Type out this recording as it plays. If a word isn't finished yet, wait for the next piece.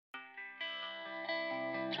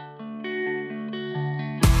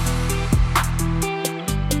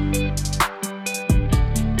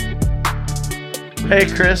Hey,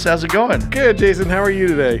 Chris, how's it going? Good, Jason. How are you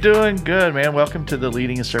today? Doing good, man. Welcome to the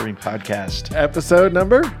Leading and Serving Podcast. Episode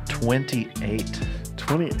number? 28.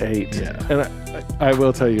 28. Yeah. And I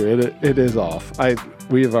will tell you, it is off.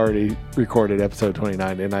 We have already recorded episode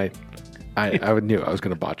 29, and I knew I was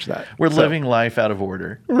going to botch that. We're living life out of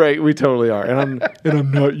order. Right, we totally are. And I'm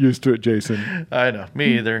not used to it, Jason. I know.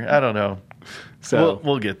 Me either. I don't know. So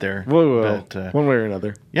We'll get there. We will, But, one way or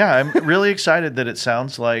another. yeah, I'm really excited that it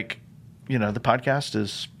sounds like, the podcast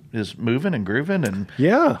is moving and grooving, and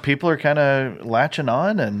Yeah. people are kind of latching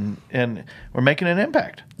on, and we're making an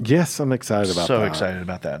impact. Yes, I'm excited about that. So excited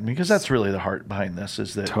about that, because that's really the heart behind this.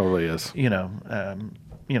 Is that Totally is. we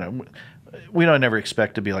don't never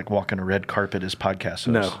expect to be like walking a red carpet as podcast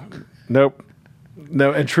hosts. Nope.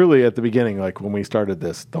 No, and truly at the beginning, like when we started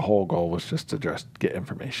this, the whole goal was just to get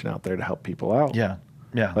information out there to help people out. Yeah.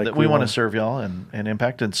 Like That we want to serve y'all and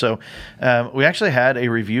impact. And so we actually had a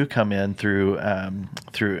review come in through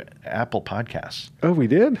Apple Podcasts. Oh, we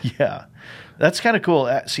did? Yeah. That's kind of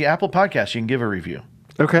cool. See, Apple Podcasts, you can give a review.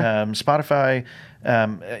 Okay. Spotify,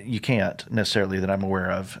 you can't necessarily that I'm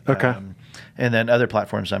aware of. Okay. And then other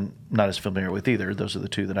platforms I'm not as familiar with either. Those are the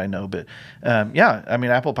two that I know. But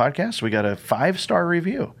Apple Podcasts, we got a 5-star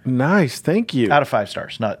review. Nice. Thank you. Out of 5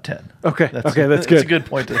 stars, not 10. Okay. That's good. That's a good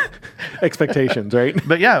point. Expectations, right?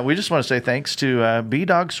 But yeah, we just want to say thanks to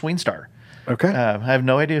B-Dog Sweenstar. Okay. I have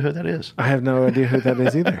no idea who that is. I have no idea who that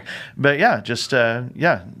is either. But yeah,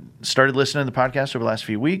 started listening to the podcast over the last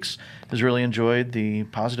few weeks. Has really enjoyed the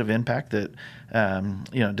positive impact that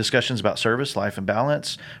discussions about service, life and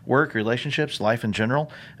balance, work, relationships, life in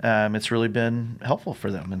general. It's really been helpful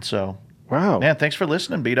for them, and so. Wow. Man, thanks for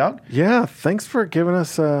listening, B-Dog. Yeah, thanks for giving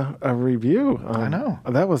us a review. I know.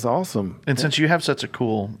 That was awesome. And since you have such a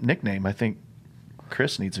cool nickname, I think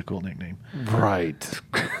Chris needs a cool nickname. Right.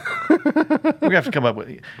 We're going to have to come up with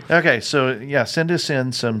it. Okay, so yeah, send us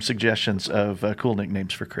in some suggestions of cool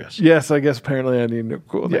nicknames for Chris. Yes, I guess apparently I need a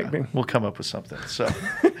cool nickname. We'll come up with something. So,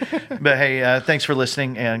 but hey, thanks for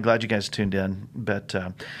listening, and glad you guys tuned in. But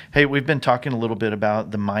hey, we've been talking a little bit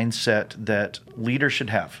about the mindset that leaders should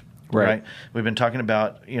have. Right. We've been talking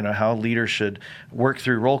about, how leaders should work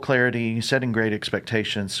through role clarity, setting great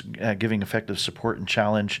expectations, giving effective support and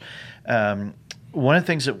challenge. One of the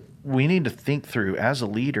things that we need to think through as a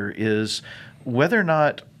leader is whether or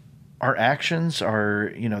not our actions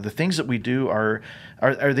are, the things that we do are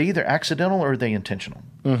they either accidental or are they intentional?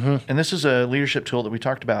 Mm-hmm. And this is a leadership tool that we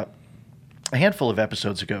talked about a handful of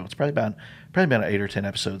episodes ago. It's probably about 8 or 10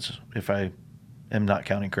 episodes, if I am not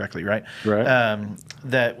counting correctly, right? Right.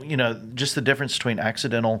 That, just the difference between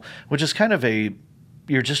accidental, which is kind of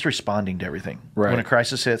you're just responding to everything. Right. When a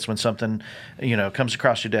crisis hits, when something, comes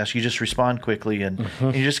across your desk, you just respond quickly, and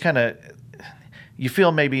you just kind of, you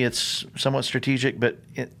feel maybe it's somewhat strategic, but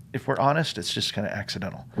if we're honest, it's just kind of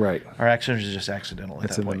accidental. Right. Our actions are just accidental at that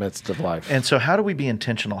point. It's in the midst of life. And so how do we be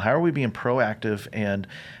intentional? How are we being proactive and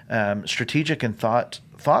strategic and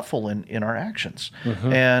thoughtful in our actions?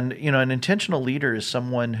 Mm-hmm. And, an intentional leader is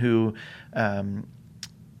someone who,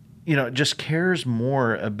 just cares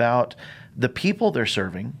more about the people they're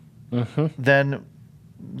serving mm-hmm. than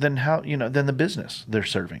the business they're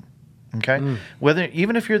serving. Okay.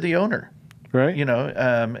 Even if you're the owner. Right.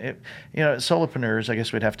 Solopreneurs, I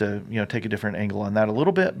guess we'd have to, take a different angle on that a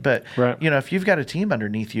little bit. But, right. If you've got a team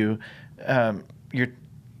underneath you, you're,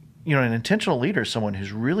 an intentional leader is someone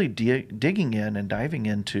who's really digging in and diving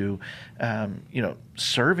into,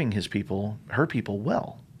 serving his people, her people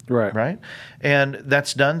well. Right. Right. And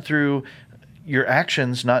that's done through your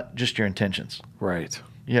actions, not just your intentions. Right.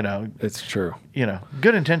 It's true.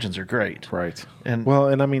 Good intentions are great. Right. And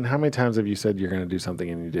I mean, how many times have you said you're going to do something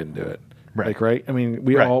and you didn't do it? Right. Right. I mean,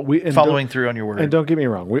 we right. all following through on your word. And don't get me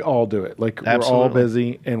wrong, we all do it. Like Absolutely. We're all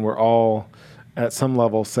busy, and we're all at some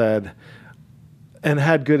level said and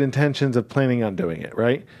had good intentions of planning on doing it,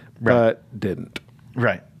 right? But didn't.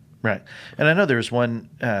 Right. Right. And I know there's one.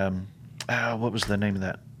 What was the name of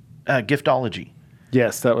that? Giftology.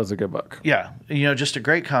 Yes, that was a good book. Yeah, just a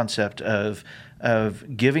great concept of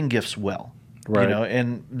giving gifts well. Right.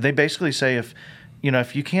 And they basically say if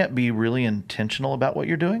you can't be really intentional about what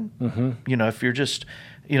you're doing, mm-hmm. If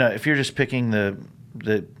you're just picking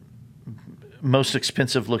the most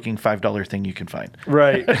expensive looking $5 thing you can find.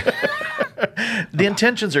 Right. The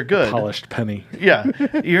intentions are good. Polished penny. Yeah.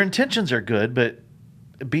 Your intentions are good, but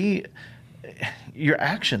your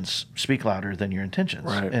actions speak louder than your intentions.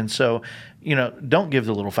 Right. And so, don't give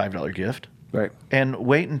the little $5 gift. Right. And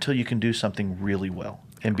wait until you can do something really well.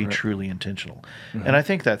 and be truly intentional. And I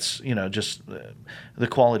think that's, just the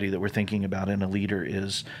quality that we're thinking about in a leader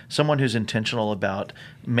is someone who's intentional about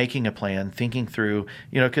making a plan, thinking through,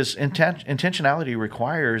 because intentionality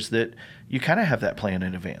requires that you kind of have that plan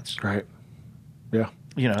in advance. Right. Yeah.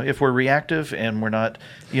 If we're reactive and we're not,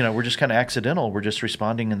 we're just kind of accidental, we're just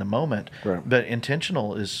responding in the moment. Right. But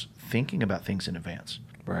intentional is thinking about things in advance.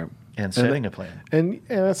 Right. And setting a plan. And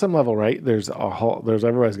at some level, right? There's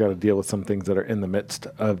everybody's got to deal with some things that are in the midst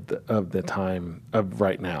of the time of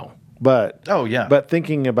right now. But But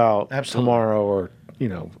thinking about tomorrow or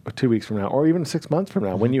 2 weeks from now or even 6 months from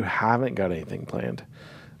now, when you haven't got anything planned,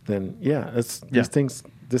 then these things.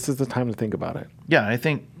 This is the time to think about it. Yeah, I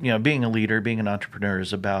think being a leader, being an entrepreneur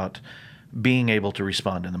is about being able to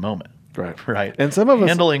respond in the moment. Right. And some of us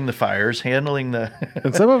handling the fires, handling the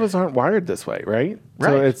and some of us aren't wired this way, right?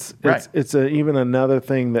 Right. So it's even another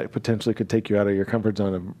thing that potentially could take you out of your comfort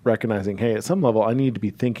zone of recognizing, hey, at some level I need to be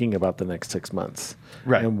thinking about the next 6 months.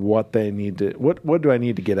 Right. And what they need to what do I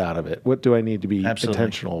need to get out of it? What do I need to be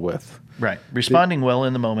intentional with? Right. Responding well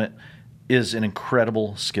in the moment is an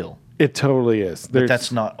incredible skill. It totally is. But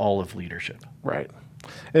that's not all of leadership. Right.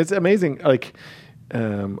 It's amazing. Like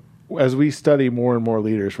as we study more and more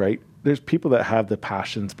leaders, right? There's people that have the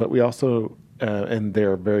passions, but we also, and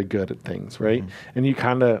they're very good at things, right? And you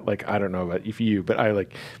kind of I don't know about you, but I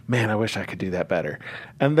man, I wish I could do that better.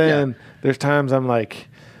 And then there's times I'm like,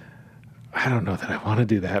 I don't know that I want to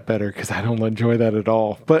do that better because I don't enjoy that at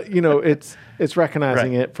all. But it's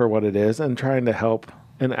recognizing it for what it is and trying to help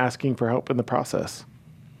and asking for help in the process.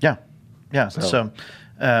 Yeah. So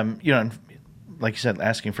like you said,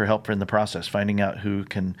 asking for help in the process, finding out who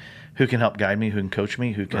can help guide me, who can coach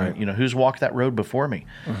me, who can, who's walked that road before me,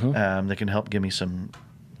 that can help give me some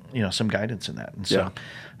guidance in that. And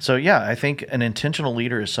so I think an intentional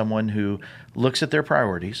leader is someone who looks at their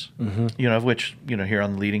priorities, of which, here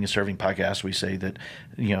on the Leading and Serving podcast, we say that,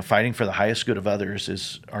 fighting for the highest good of others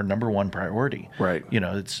is our number one priority. Right.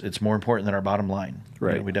 It's more important than our bottom line.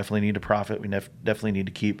 Right. We definitely need to profit. We definitely need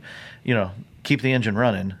to keep the engine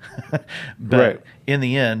running. But in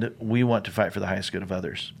the end, we want to fight for the highest good of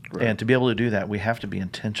others. Right. And to be able to do that, we have to be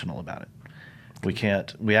intentional about it.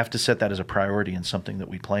 We have to set that as a priority and something that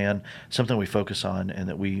we plan, something we focus on, and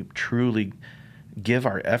that we truly give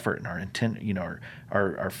our effort and our intent,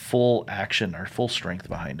 our full action, our full strength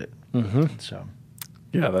behind it. So,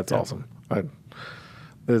 that's awesome.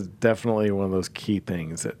 There's definitely one of those key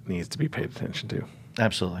things that needs to be paid attention to.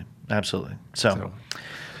 Absolutely. So,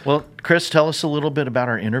 well, Chris, tell us a little bit about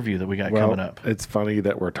our interview that we got coming up. It's funny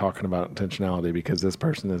that we're talking about intentionality because this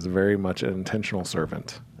person is very much an intentional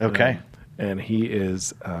servant. Okay. And he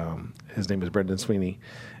is, his name is Brendan Sweeny,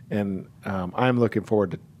 and I'm looking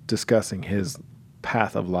forward to discussing his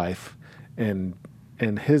path of life and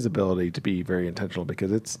his ability to be very intentional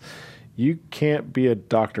because you can't be a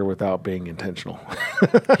doctor without being intentional.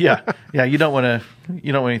 Yeah. You don't want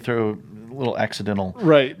to throw little accidental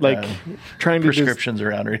trying to prescriptions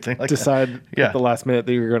around or anything like decide that. at the last minute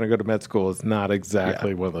that you're going to go to med school is not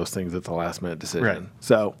exactly one of those things that's a last minute decision. Right.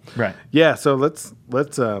 So so let's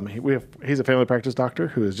he's a family practice doctor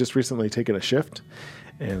who has just recently taken a shift,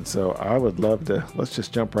 and so I would love to let's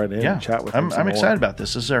just jump right in and chat with him. I'm excited about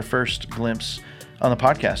this. This is our first glimpse on the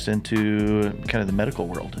podcast into kind of the medical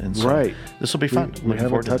world, and so this will be fun. We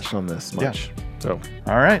haven't touched on this much. So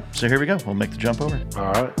all right, so here we go. We'll make the jump over.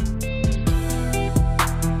 All right.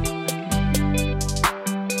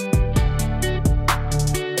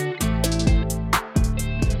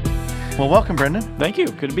 Well, welcome, Brendan. Thank you.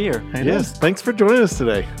 Good to be here. Yes, thanks for joining us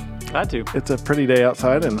today. Glad to. It's a pretty day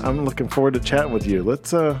outside, and I'm looking forward to chatting with you.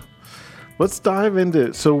 Let's dive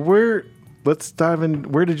into. Let's dive in.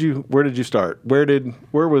 Where did you start?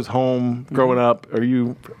 Where was home growing up? Are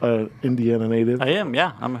you Indiana native? I am.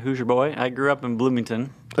 Yeah, I'm a Hoosier boy. I grew up in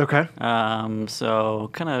Bloomington. Okay.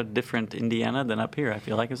 So kind of different Indiana than up here. I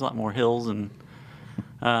feel like there's a lot more hills and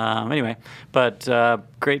anyway. But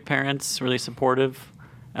great parents, really supportive.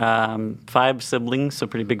 5 siblings, so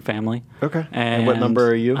pretty big family. Okay. And what number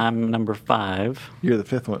are you? I'm number 5. You're the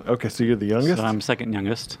 5th one. Okay, so you're the youngest? So I'm second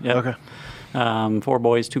youngest. Yep. Okay. 4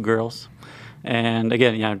 boys, 2 girls. And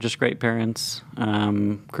again, just great parents.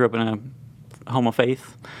 Grew up in a home of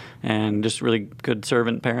faith and just really good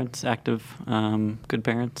servant parents, active, good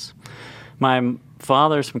parents. My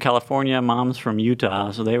father's from California, mom's from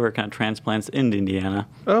Utah, so they were kind of transplants into Indiana.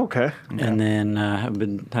 Oh, okay. And then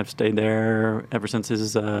have stayed there ever since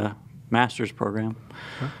his master's program.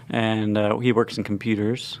 Huh. And he works in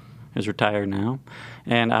computers. He's retired now.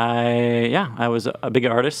 And I was a big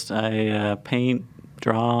artist. I paint,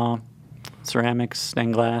 draw, ceramics,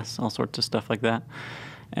 stained glass, all sorts of stuff like that.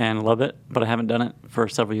 and love it, but I haven't done it for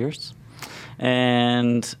several years.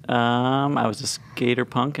 And I was a skater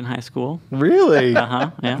punk in high school. Really?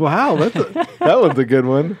 Yeah. Wow, that was a good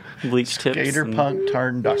one. Bleach tips. Skater punk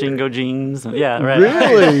turned doctor. Jingo jeans. Yeah, right.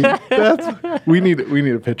 Really? We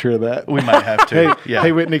need a picture of that. We might have to.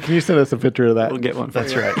 Hey, Whitney, can you send us a picture of that? We'll get one for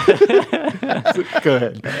That's you. right. Go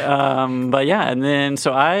ahead. But yeah, and then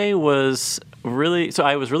so I was really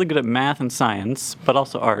good at math and science, but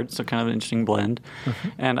also art, so kind of an interesting blend.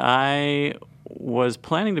 And I was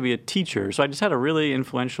planning to be a teacher, so I just had a really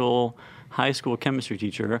influential high school chemistry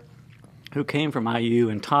teacher who came from IU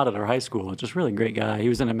and taught at our high school. Just really great guy. He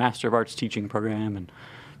was in a Master of Arts teaching program and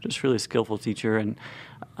just really skillful teacher, and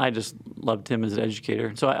I just loved him as an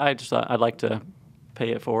educator. So I just thought I'd like to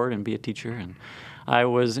pay it forward and be a teacher. And I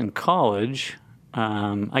was in college,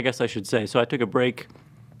 I guess I should say. So I took a break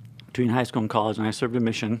between high school and college, and I served a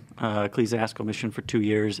mission, ecclesiastical mission for 2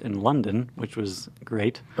 years in London, which was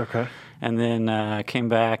great. Okay. And then came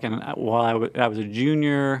back, and while I was a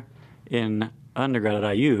junior in undergrad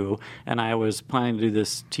at IU, and I was planning to do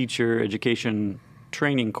this teacher education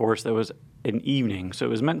training course that was an evening. So it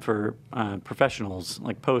was meant for professionals,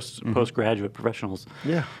 like postgraduate professionals.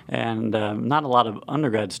 Yeah. And not a lot of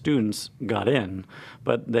undergrad students got in,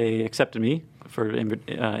 but they accepted me for an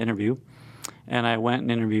interview. And I went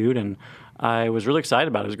and interviewed, and I was really excited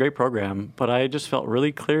about it. It was a great program, but I just felt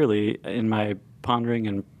really clearly in my pondering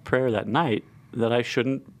and prayer that night that I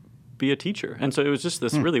shouldn't be a teacher. And so it was just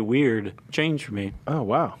this really weird change for me. Oh,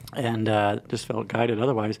 wow. And just felt guided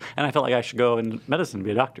otherwise. And I felt like I should go in medicine,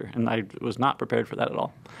 be a doctor. And I was not prepared for that at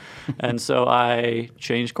all. And so I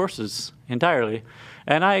changed courses entirely.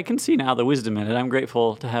 And I can see now the wisdom in it. I'm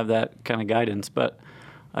grateful to have that kind of guidance. But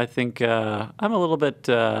I think I'm a little bit...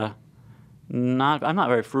 I'm not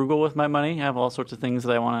very frugal with my money. I have all sorts of things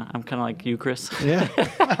that I want to. I'm kind of like you, Chris. Yeah.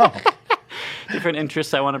 Different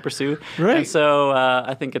interests I want to pursue. Right. And so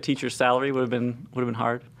I think a teacher's salary would have been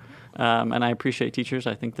hard. And I appreciate teachers.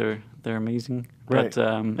 I think they're amazing. Right. But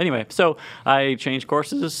anyway, so I changed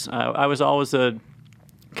courses. I was always a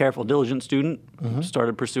careful, diligent student.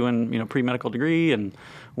 Started pursuing pre-medical degree and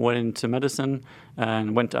went into medicine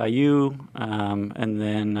and went to IU and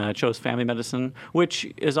then chose family medicine, which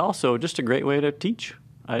is also just a great way to teach.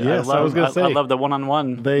 I was going to say. I love the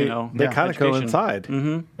one-on-one. They kind of coincide.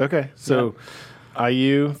 Okay, so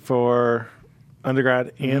IU for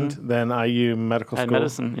undergrad and then IU medical school. And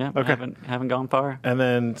medicine, yeah. Okay. Haven't gone far. And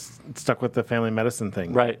then stuck with the family medicine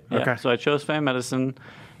thing. Right. Yeah. Okay. So I chose family medicine.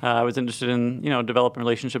 I was interested in developing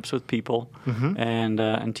relationships with people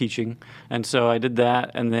and teaching, and so I did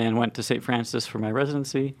that, and then went to St. Francis for my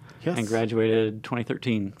residency and graduated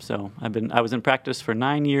 2013. So I was in practice for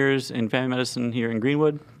 9 years in family medicine here in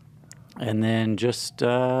Greenwood, and then just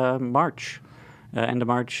March, end of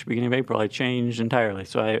March, beginning of April, I changed entirely.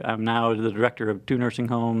 So I'm now the director of 2 nursing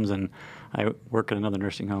homes, and I work at another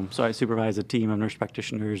nursing home. So I supervise a team of nurse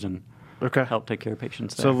practitioners and help take care of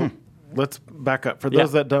patients there. So let's back up. For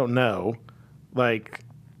those that don't know, like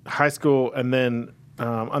high school and then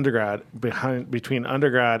undergrad, between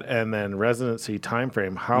undergrad and then residency time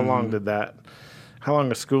frame, how long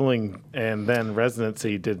of schooling and then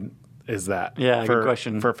residency is that? Yeah, good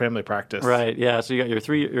question. For family practice. Right, yeah. So you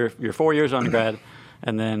got your 4 years undergrad,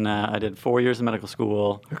 and then I did 4 years of medical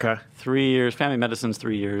school. Okay. 3 years, family medicine's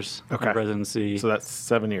 3 years of residency. So that's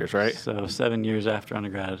 7 years, right? So 7 years after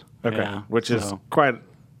undergrad. Okay, yeah. which is quite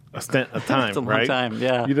a stint of time, It's a long right? time,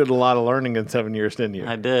 yeah. You did a lot of learning in 7 years, didn't you?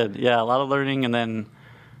 I did, yeah. A lot of learning, and then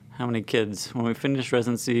how many kids? When we finished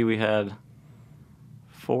residency, we had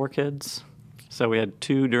 4 kids. So we had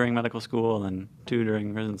 2 during medical school and 2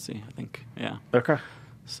 during residency, I think. Yeah. Okay.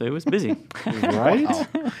 So it was busy. Right?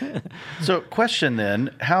 So question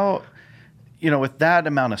then, how, with that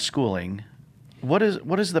amount of schooling, what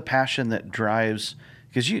is the passion that drives,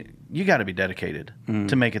 because you got to be dedicated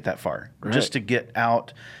to make it that far, just to get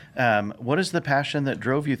out. What is the passion that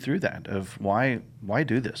drove you through that, of why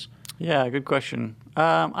do this? Yeah, good question.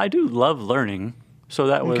 I do love learning, so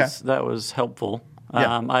that was helpful.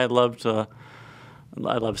 I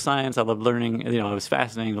love science. I love learning. It was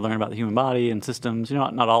fascinating to learn about the human body and systems.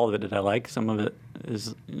 Not all of it did I like. Some of it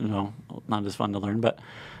is not as fun to learn, but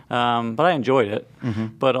I enjoyed it.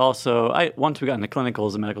 But also, once we got into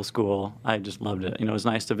clinicals in medical school, I just loved it. It was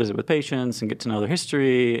nice to visit with patients and get to know their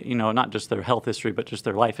history. Not just their health history, but just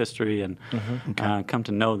their life history, and come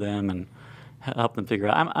to know them and help them figure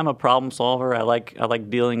out. I'm a problem solver. I like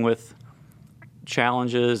dealing with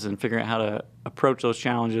challenges and figuring out how to approach those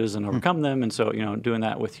challenges and overcome them. And so, doing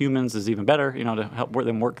that with humans is even better, to help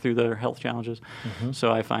them work through their health challenges.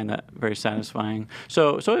 So I find that very satisfying.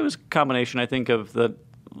 So it was a combination, I think, of the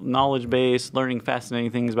knowledge base, learning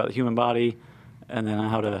fascinating things about the human body, and then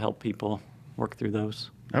how to help people work through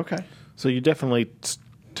those. Okay. So you definitely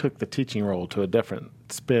took the teaching role to a different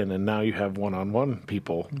spin, and now you have one-on-one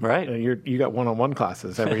people. Right. You got one-on-one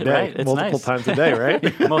classes every day, Right, it's multiple nice. times a day,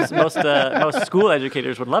 right? most school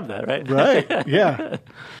educators would love that, right? Right. Yeah.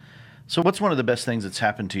 So what's one of the best things that's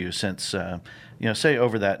happened to you since, say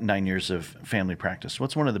over that 9 years of family practice?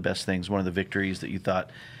 What's one of the best things, one of the victories that you thought,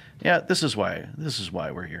 yeah, this is why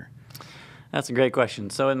we're here? That's a great question.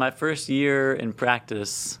 So in my first year in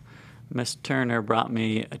practice, Miss Turner brought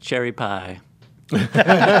me a cherry pie. And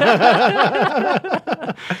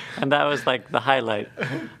that was like the highlight.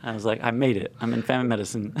 I was like, I made it. I'm in family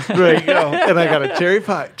medicine. There you go. And I got a cherry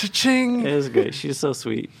pie. Cha-ching. It was great. She's so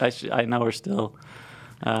sweet. I know her still.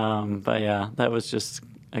 But yeah, that was just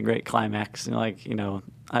a great climax. I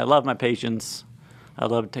love my patients. I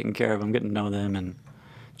love taking care of them, getting to know them, and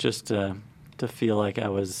just to feel like I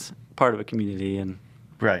was part of a community. And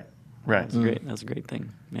Right. that's great. That's a great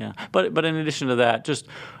thing. Yeah. But in addition to that, just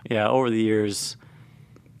over the years,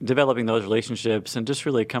 developing those relationships and just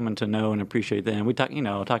really coming to know and appreciate them. We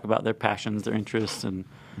talk about their passions, their interests, and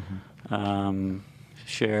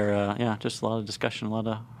share. Just a lot of discussion, a lot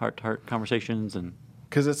of heart-to-heart conversations, and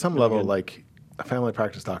Because at some Really level, good. like a family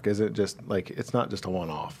practice doc isn't just like, it's not just a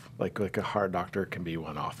one-off. Like a heart doctor can be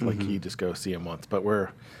one-off. Like you just go see him once. But we're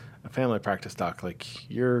a family practice doc, like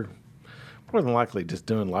you're more than likely just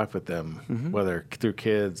doing life with them, whether through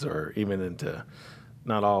kids or even into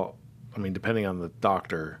depending on the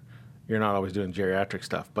doctor, you're not always doing geriatric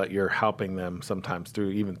stuff, but you're helping them sometimes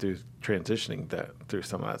through transitioning through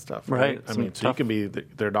some of that stuff. Right. I Some mean, so you tough- can be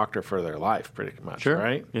their doctor for their life pretty much,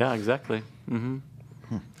 right? Yeah, exactly. Mm-hmm.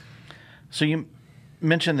 So you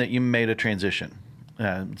mentioned that you made a transition.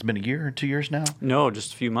 It's been a year or 2 years now? No,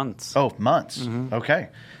 just a few months. Oh, months. Okay.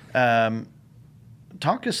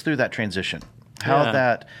 Talk us through that transition.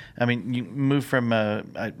 How you moved from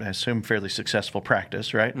I assume fairly successful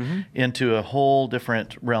practice, right, into a whole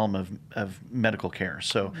different realm of medical care.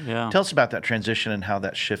 So tell us about that transition and how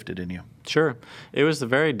that shifted in you. Sure. It was a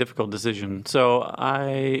very difficult decision. So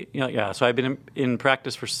so I've been in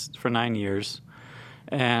practice for 9 years,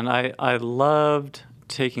 and I loved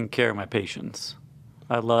taking care of my patients.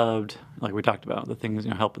 I loved, like we talked about, the things,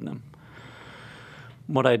 helping them.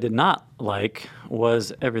 What I did not like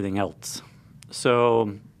was everything else.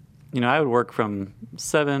 So, I would work from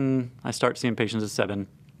 7, I start seeing patients at 7,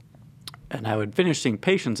 and I would finish seeing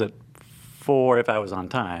patients at 4 if I was on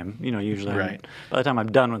time. Usually Right. by the time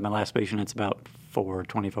I'm done with my last patient, it's about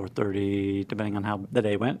 4:20, 4:30, depending on how the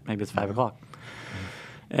day went. Maybe it's 5 o'clock.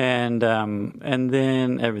 And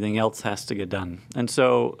then everything else has to get done. And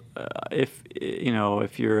so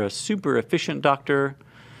if you're a super efficient doctor,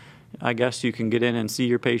 I guess you can get in and see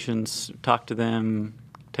your patients, talk to them,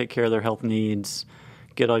 take care of their health needs,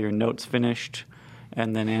 get all your notes finished,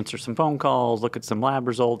 and then answer some phone calls, look at some lab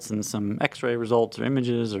results and some x-ray results or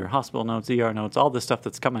images or hospital notes, ER notes, all this stuff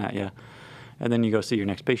that's coming at you. And then you go see your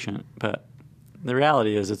next patient. But the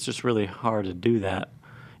reality is it's just really hard to do that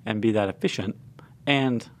and be that efficient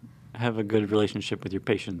and have a good relationship with your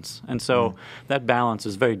patients. And so that balance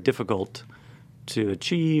is very difficult to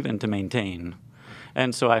achieve and to maintain.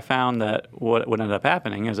 And so I found that what ended up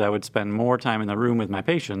happening is I would spend more time in the room with my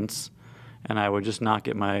patients, and I would just not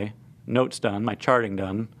get my notes done, my charting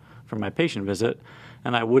done for my patient visit,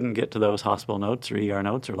 and I wouldn't get to those hospital notes or ER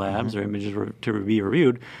notes or labs or images to be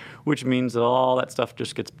reviewed, which means that all that stuff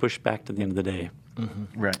just gets pushed back to the end of the day.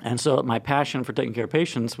 Right. And so my passion for taking care of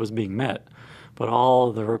patients was being met, but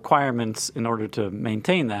all the requirements in order to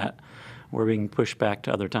maintain that were being pushed back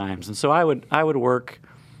to other times. And so I would work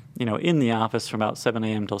in the office from about 7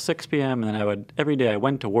 a.m. till 6 p.m. And then every day I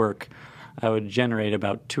went to work, I would generate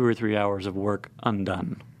about 2 or 3 hours of work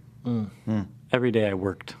undone. Every day I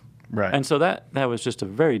worked. Right. And so that was just a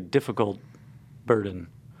very difficult burden.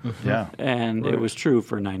 Yeah. And it was true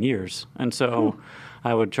for 9 years. And so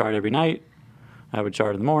I would chart every night. I would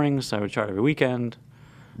chart in the mornings. I would chart every weekend.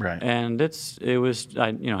 Right. And I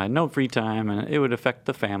had no free time, and it would affect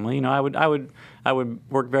the family. I would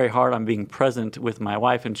work very hard on being present with my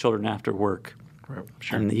wife and children after work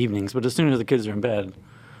in the evenings. But as soon as the kids are in bed,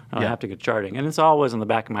 I have to get charting, and it's always in the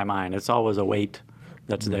back of my mind. It's always a weight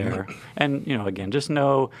that's there, and again, just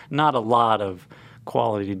know not a lot of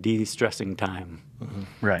quality de-stressing time.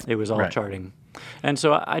 Right. It was all charting. And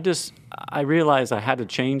so I realized I had to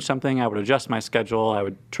change something. I would adjust my schedule. I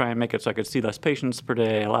would try and make it so I could see less patients per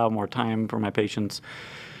day, allow more time for my patients,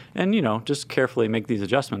 and, just carefully make these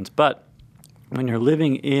adjustments. But when you're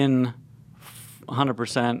living in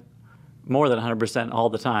 100% more than 100% all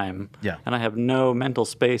the time, Yeah. and I have no mental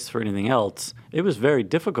space for anything else, it was very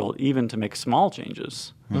difficult even to make small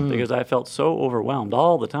changes because I felt so overwhelmed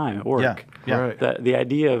all the time at work Yeah. Right. that the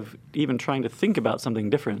idea of even trying to think about something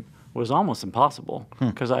different was almost impossible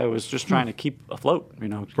because I was just trying to keep afloat,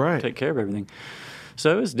 Right. take care of everything.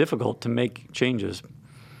 So it was difficult to make changes.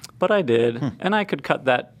 But I did, and I could cut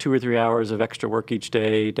that 2 or 3 hours of extra work each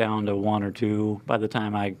day down to 1 or 2 by the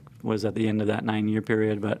time I was at the end of that 9-year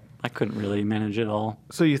period, but I couldn't really manage it all.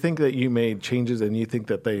 So you think that you made changes and you think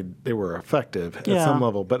that they were effective at Yeah. some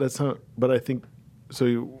level, but it's not. But I think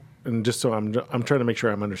so. And just so I'm trying to make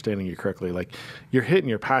sure I'm understanding you correctly. Like you're hitting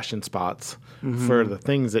your passion spots for the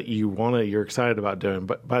things that you're excited about doing.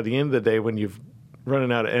 But by the end of the day, when you've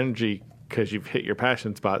running out of energy because you've hit your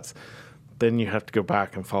passion spots, then you have to go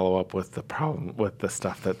back and follow up with the problem, with the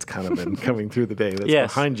stuff that's kind of been coming through the day that's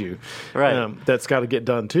Yes. behind you. Right. That's got to get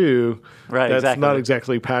done too. Right, That's exactly. not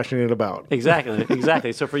exactly passionate about.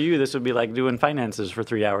 Exactly. So for you, this would be like doing finances for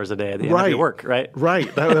 3 hours a day at the end of your work, right?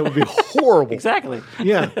 Right. That would be horrible. Exactly.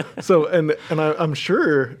 Yeah. So, and I'm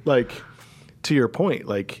sure, like, to your point,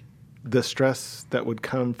 like, the stress that would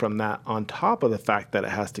come from that on top of the fact that it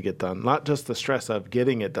has to get done, not just the stress of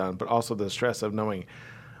getting it done, but also the stress of knowing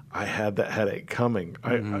I had that headache coming.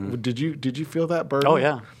 Did you feel that burden? Oh,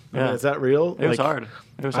 yeah. I mean, is that real? It was hard.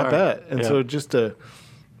 It was I hard. bet. And Yeah. so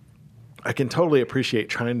I can totally appreciate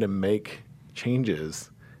trying to make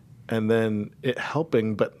changes and then it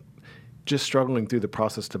helping, but just struggling through the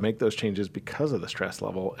process to make those changes because of the stress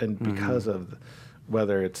level and because of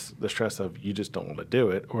whether it's the stress of you just don't want to do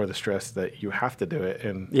it or the stress that you have to do it.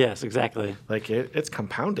 And Yes, exactly. like it's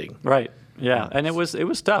compounding. Right. Yeah, and it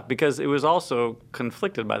was tough because it was also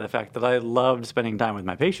conflicted by the fact that I loved spending time with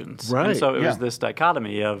my patients. Right, And so it was yeah. this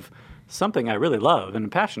dichotomy of something I really love and am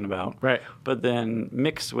passionate about, Right. but then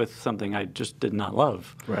mixed with something I just did not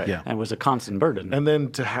love, Right. Yeah. and was a constant burden. And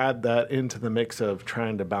then to add that into the mix of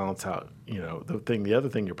trying to balance out, the other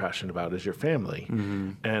thing you're passionate about is your family,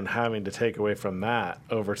 and having to take away from that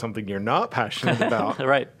over something you're not passionate about.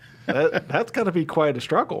 Right. That's got to be quite a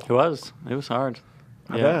struggle. It was hard.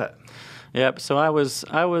 I bet. Yep. So I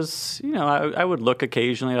would look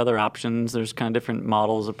occasionally at other options. There's kind of different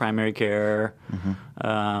models of primary care,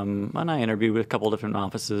 and I interviewed with a couple different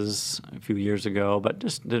offices a few years ago, but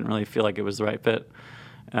just didn't really feel like it was the right fit.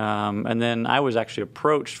 And then I was actually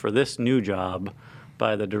approached for this new job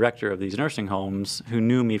by the director of these nursing homes, who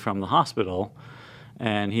knew me from the hospital,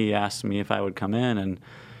 and he asked me if I would come in, and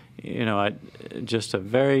just a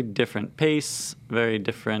very different pace, very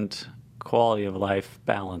different quality of life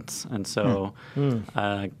balance. And so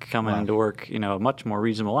coming into work, much more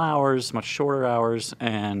reasonable hours, much shorter hours,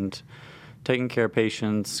 and taking care of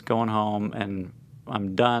patients, going home, and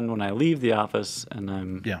I'm done when I leave the office, and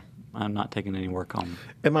I'm not taking any work home.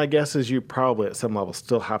 And my guess is you probably at some level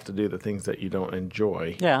still have to do the things that you don't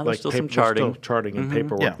enjoy. Yeah, there's still some there's charting. still charting and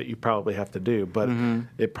paperwork Yeah. that you probably have to do, but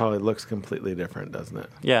it probably looks completely different, doesn't it?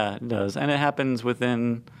 Yeah, it does. And it happens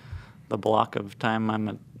within the block of time I'm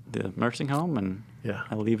at the nursing home, and Yeah.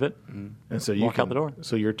 I leave it and So you walk out the door.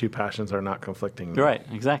 So your two passions are not conflicting. You're right,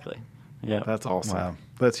 exactly. Yeah. That's awesome. Wow.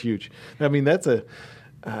 That's huge. I mean,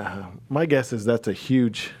 my guess is that's a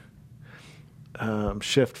huge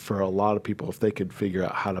shift for a lot of people if they could figure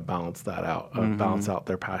out how to balance that out, balance out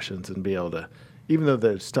their passions and be able to, even though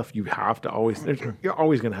there's stuff you have to always, you're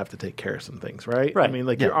always going to have to take care of some things, right? Right. I mean,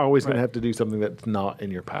 like Yeah. you're always going Right. to have to do something that's not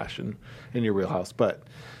in your passion, in your wheelhouse, but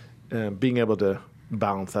being able to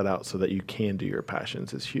balance that out so that you can do your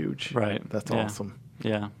passions is huge. Right. That's Yeah. awesome.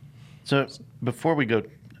 Yeah. So before we go,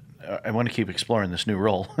 I want to keep exploring this new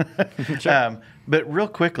role. Sure. But real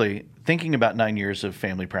quickly, thinking about 9 years of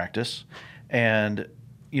family practice, and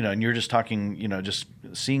and you're just talking, just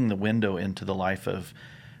seeing the window into the life of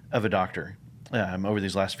a doctor over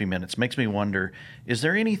these last few minutes makes me wonder: is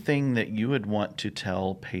there anything that you would want to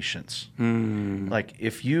tell patients? Like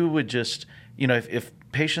if you would just, if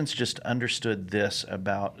patients just understood this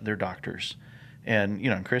about their doctors,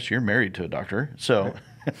 and Chris, you're married to a doctor, so.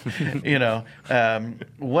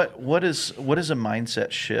 What is a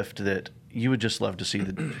mindset shift that you would just love to see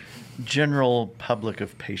the general public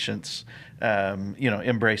of patients,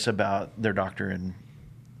 embrace about their doctor? And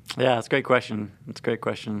Yeah, it's a great question.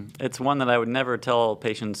 It's one that I would never tell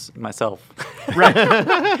patients myself. right,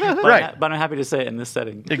 But I'm happy to say it in this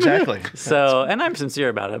setting. exactly. So, and I'm sincere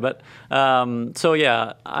about it. But so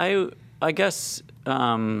yeah, I guess.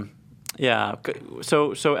 Yeah, so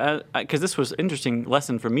because this was an interesting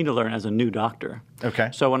lesson for me to learn as a new doctor. Okay.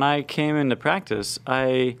 So when I came into practice,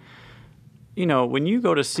 when you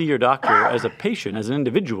go to see your doctor as a patient, as an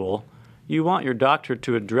individual, you want your doctor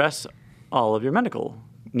to address all of your medical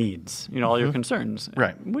needs, all your concerns,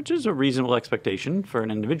 Right. which is a reasonable expectation for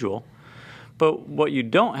an individual. But what you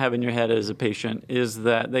don't have in your head as a patient is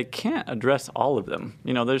that they can't address all of them.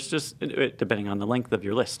 There's just, depending on the length of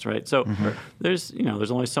your list, right? So there's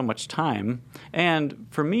only so much time. And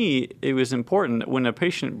for me, it was important when a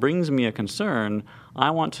patient brings me a concern,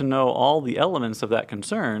 I want to know all the elements of that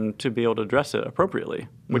concern to be able to address it appropriately,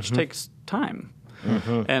 which takes time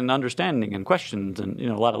and understanding and questions and,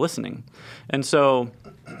 a lot of listening. And so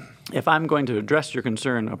if I'm going to address your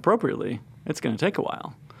concern appropriately, it's going to take a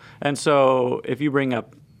while. And so if you bring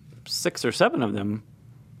up 6 or 7 of them,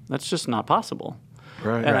 that's just not possible.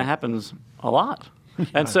 Right. And it happens a lot.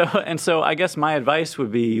 And so I guess my advice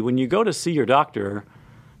would be when you go to see your doctor,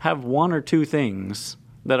 have 1 or 2 things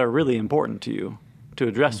that are really important to you to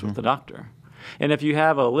address with the doctor. And if you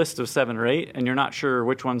have a list of 7 or 8 and you're not sure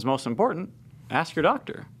which one's most important, ask your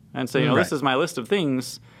doctor and say, this is my list of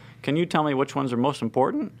things. Can you tell me which ones are most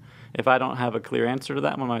important? If I don't have a clear answer to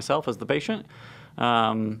that one myself as the patient,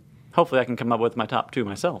 hopefully I can come up with my top 2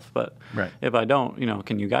 myself. But if I don't,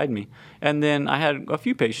 can you guide me? And then I had a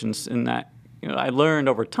few patients in that, I learned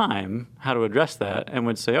over time how to address that and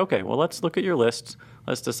would say, okay, well, let's look at your list.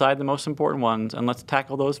 Let's decide the most important ones and let's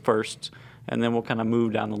tackle those first. And then we'll kind of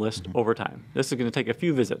move down the list over time. This is going to take a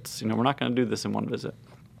few visits. We're not going to do this in one visit.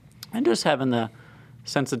 And just having the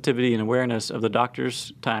sensitivity and awareness of the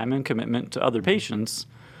doctor's time and commitment to other patients,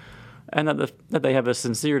 and that they have a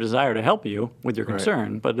sincere desire to help you with your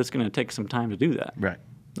concern, but it's going to take some time to do that. Right.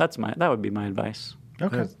 That would be my advice.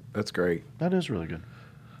 Okay. That's great. That is really good.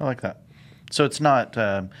 I like that. So it's not,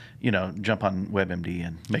 jump on WebMD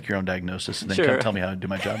and make your own diagnosis and then come tell me how to do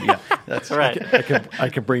my job. Yeah, that's right. I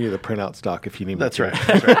can bring you the printout stock if you need me. That's right.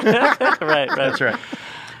 That's right. right. That's right.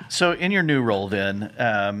 So in your new role then,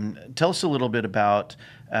 tell us a little bit about,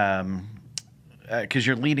 because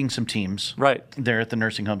you're leading some teams there at the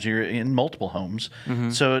nursing homes. You're in multiple homes.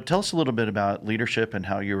 So tell us a little bit about leadership and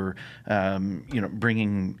how you're,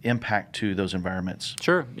 bringing impact to those environments.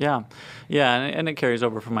 Sure. Yeah. Yeah. And it carries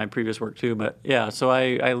over from my previous work too. But yeah, so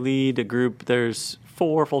I lead a group. There's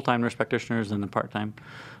 4 full-time nurse practitioners and a part-time.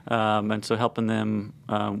 And so helping them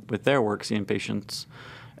with their work, seeing patients.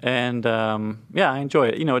 And I enjoy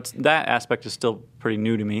it. That aspect is still pretty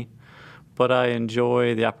new to me. But I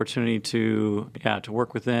enjoy the opportunity to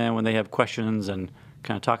work with them when they have questions and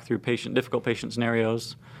kind of talk through difficult patient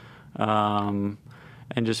scenarios, and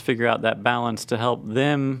just figure out that balance to help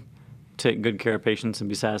them take good care of patients and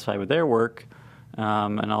be satisfied with their work,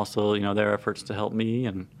 and also their efforts to help me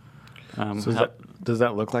and. Does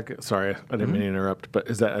that look like? Sorry, I didn't mean to interrupt. But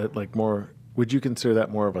is that like more? Would you consider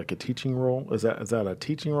that more of like a teaching role? Is that a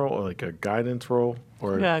teaching role or like a guidance role?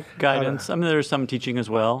 Or guidance. I mean, there's some teaching as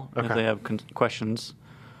well if they have questions.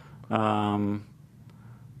 But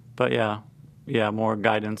more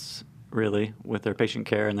guidance really with their patient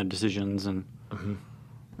care and their decisions, and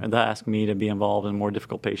they ask me to be involved in more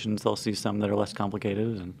difficult patients. They'll see some that are less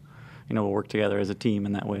complicated, and we'll work together as a team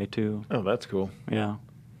in that way too. Oh, that's cool. Yeah.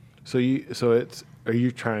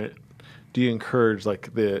 Do you encourage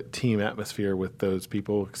like the team atmosphere with those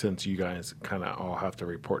people since you guys kind of all have to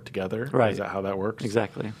report together? Right. Is that how that works?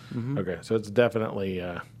 Exactly. Okay. So it's definitely,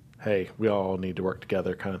 hey, we all need to work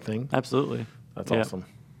together kind of thing. Absolutely. That's awesome.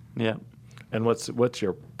 Yeah. And what's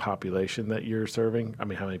your population that you're serving? I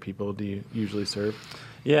mean, how many people do you usually serve?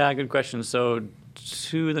 Yeah, good question. So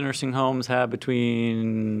 2 of the nursing homes have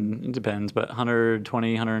between, it depends, but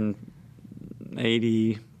 120,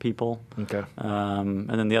 180 people. Okay. And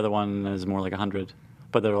then the other one is more like 100,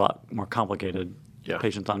 but they're a lot more complicated. Yeah.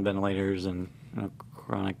 Patients on ventilators and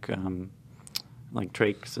chronic like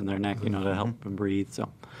trachs in their neck, to help them breathe. So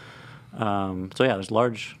there's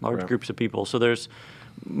large groups of people. So there's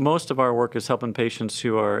most of our work is helping patients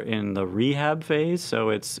who are in the rehab phase. So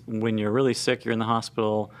it's when you're really sick, you're in the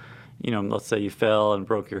hospital. Let's say you fell and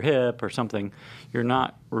broke your hip or something. You're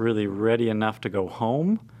not really ready enough to go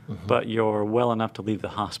home, but you're well enough to leave the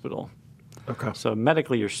hospital. Okay. So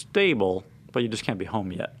medically you're stable, but you just can't be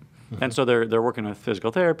home yet. And so they're working with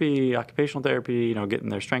physical therapy, occupational therapy, getting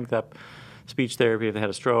their strength up, speech therapy if they had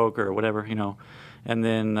a stroke or whatever, and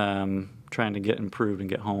then trying to get improved and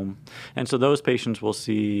get home. And so those patients we'll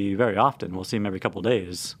see very often. We'll see them every couple of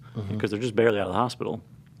days because they're just barely out of the hospital,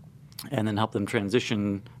 and then help them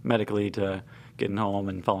transition medically to getting home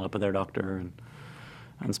and following up with their doctor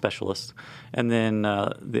and specialists. And then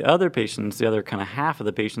the other patients, the other kind of half of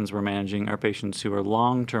the patients we're managing are patients who are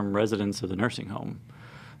long-term residents of the nursing home.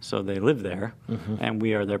 So they live there, and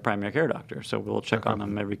we are their primary care doctor. So we'll check on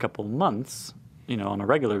them every couple of months, on a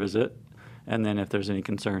regular visit. And then if there's any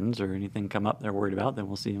concerns or anything come up they're worried about, then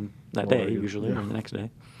we'll see them that day usually or the next day.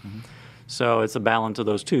 So it's a balance of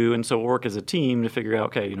those two, and so we'll work as a team to figure out,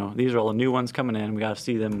 okay, these are all the new ones coming in. We got to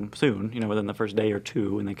see them soon, within the first day or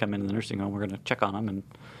two when they come into the nursing home. We're going to check on them and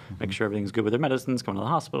make sure everything's good with their medicines, going to the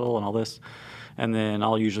hospital and all this. And then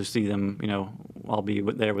I'll usually see them, I'll be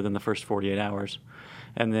there within the first 48 hours.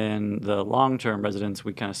 And then the long-term residents,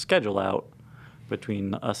 we kind of schedule out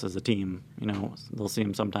between us as a team. They'll see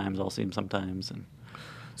them sometimes, I'll see them sometimes. And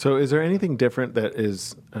so is there anything different that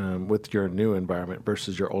is with your new environment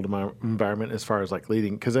versus your old environment as far as like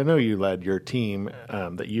leading? Because I know you led your team,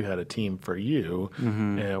 that you had a team for you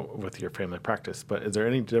with your family practice. But is there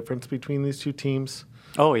any difference between these two teams?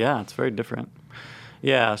 Oh, yeah, it's very different.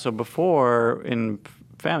 Yeah, so before in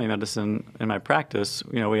family medicine, in my practice,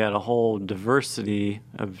 we had a whole diversity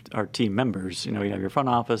of our team members. You have your front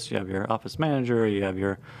office, you have your office manager, you have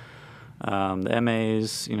your the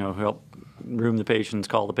MAs, who help room the patients,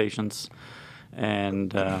 call the patients.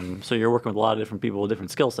 And so you're working with a lot of different people with different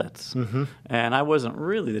skill sets. And I wasn't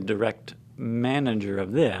really the direct manager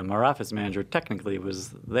of them. Our office manager technically was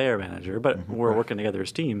their manager, but we're working together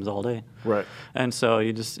as teams all day. Right. And so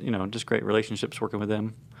you just great relationships working with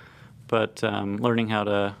them. But learning how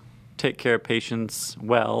to take care of patients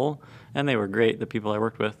well, and they were great, the people I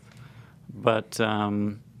worked with. But it's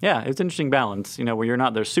an interesting balance, where you're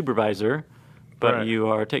not their supervisor, but you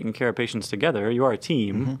are taking care of patients together. You are a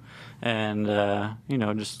team, and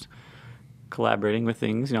just collaborating with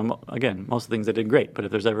things. Again, most of the things they did great, but if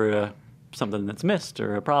there's ever something that's missed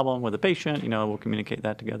or a problem with a patient, we'll communicate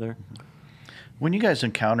that together. When you guys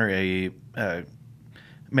encounter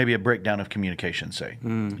maybe a breakdown of communication, say,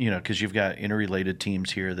 because you've got interrelated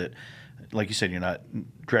teams here that, like you said, you're not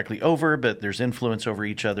directly over, but there's influence over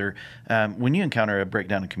each other. When you encounter a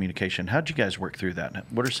breakdown in communication, how did you guys work through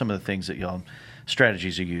that? What are some of the things that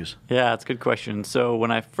strategies you use? Yeah, that's a good question. So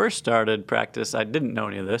when I first started practice, I didn't know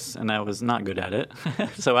any of this, and I was not good at it.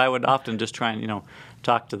 So I would often just try and,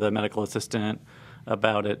 talk to the medical assistant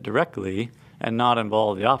about it directly and not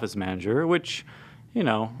involve the office manager, which, I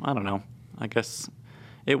don't know, I guess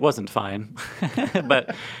it wasn't fine.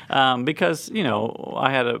 But because, I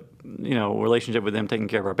had a, relationship with them taking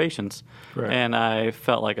care of our patients, and I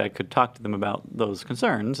felt like I could talk to them about those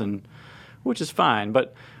concerns, and which is fine.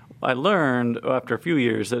 But I learned after a few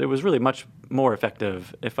years that it was really much more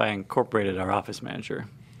effective if I incorporated our office manager.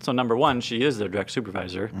 So number one, she is their direct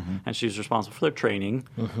supervisor, and she's responsible for their training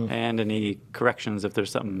and any corrections if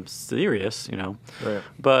there's something serious, Right.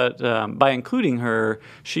 But by including her,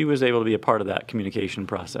 she was able to be a part of that communication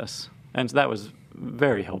process. And so that was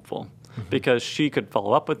very helpful because she could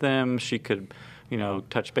follow up with them. She could,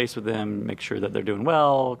 touch base with them, make sure that they're doing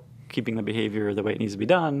well, keeping the behavior the way it needs to be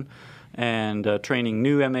done, and training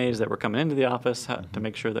new MAs that were coming into the office to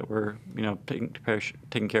make sure that we're,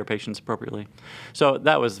 taking care of patients appropriately. So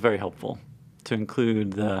that was very helpful to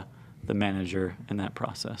include the manager in that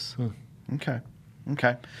process.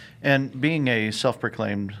 Okay. And being a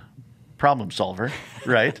self-proclaimed problem solver,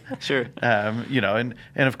 right? Sure. And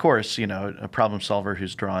of course, a problem solver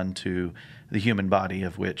who's drawn to the human body,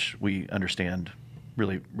 of which we understand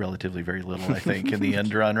really relatively very little, I think, in the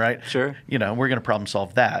end run, right? Sure. We're going to problem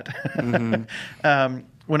solve that.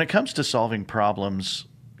 When it comes to solving problems,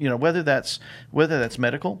 whether that's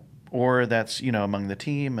medical or that's, among the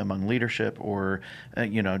team, among leadership, or,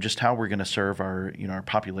 just how we're going to serve our, our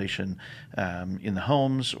population in the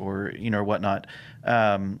homes or, whatnot.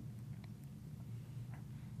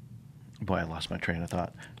 Boy, I lost my train of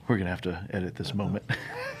thought. We're going to have to edit this moment.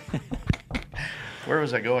 Where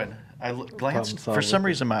was I going? I glanced. For some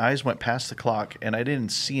reason, my eyes went past the clock, and I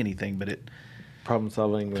didn't see anything, but it problem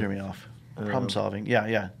solving threw me off. Problem solving.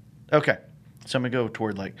 Yeah. Okay. So I'm going to go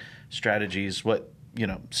toward like strategies, what,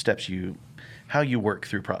 steps how you work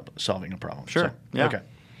through solving a problem. Sure. So, Yeah.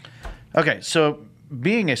 Okay. So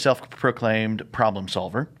being a self-proclaimed problem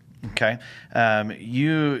solver, okay,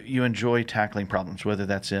 you enjoy tackling problems, whether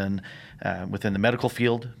that's within the medical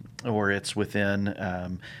field or it's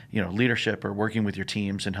within leadership or working with your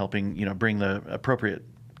teams and helping bring the appropriate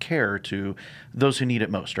care to those who need it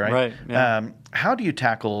most, right? Right. Yeah. How do you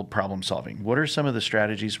tackle problem solving? What are some of the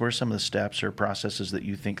strategies? What are some of the steps or processes that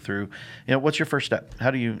you think through? What's your first step?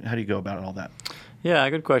 How do you go about all that? Yeah,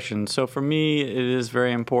 good question. So for me, it is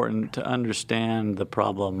very important to understand the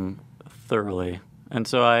problem thoroughly. And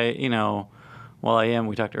so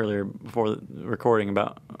we talked earlier before the recording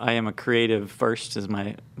about I am a creative first is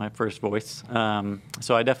my first voice.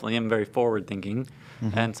 So I definitely am very forward thinking.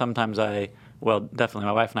 And sometimes definitely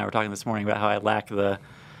my wife and I were talking this morning about how I lack the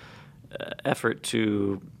effort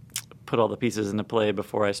to put all the pieces into play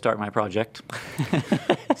before I start my project.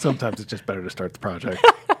 Sometimes it's just better to start the project.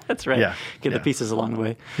 That's right. Yeah. Get the pieces along the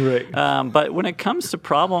way. Right. But when it comes to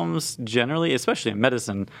problems generally, especially in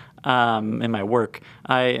medicine, in my work,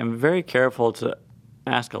 I am very careful to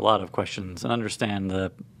ask a lot of questions and understand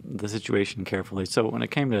the situation carefully. So when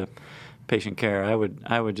it came to patient care,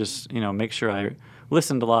 I would just make sure I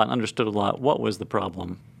listened a lot, understood a lot. What was the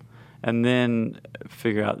problem? And then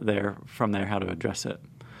figure out from there how to address it.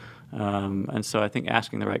 And so I think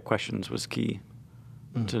asking the right questions was key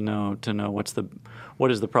to know what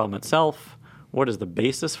is the problem itself, what is the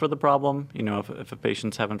basis for the problem. If a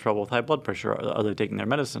patient's having trouble with high blood pressure, are they taking their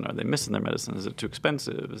medicine? Are they missing their medicine? Is it too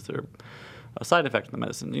expensive? Is there a side effect of the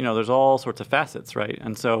medicine? There's all sorts of facets, right?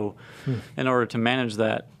 And so in order to manage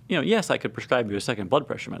that, yes, I could prescribe you a second blood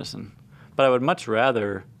pressure medicine, but I would much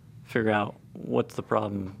rather figure out what's the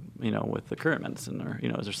problem, with the current medicine, or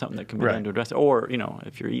is there something that can be done to address it? Or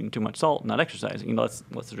if you're eating too much salt, not exercising, let's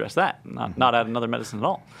address that, not add another medicine at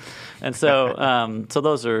all. And so so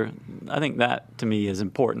those are, I think that to me is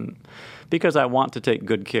important, because I want to take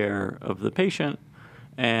good care of the patient,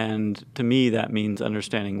 and to me that means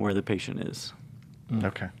understanding where the patient is.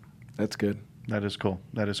 Okay, that's good. That is cool.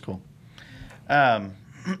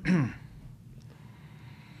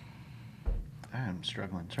 I'm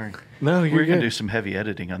struggling. Sorry. No, you're We're going good. to do some heavy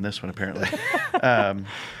editing on this one, apparently.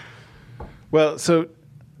 Well, so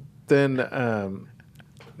then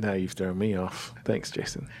now you've thrown me off. Thanks,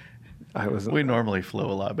 Jason. I wasn't. We normally flow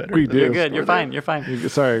a lot better. We do. You're good. You're fine. You're fine.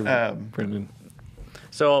 Sorry, Brendan.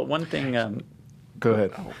 So one thing. Go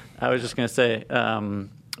ahead. I was just going to say,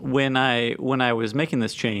 when I was making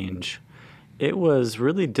this change, it was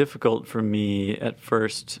really difficult for me at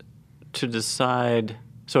first to decide.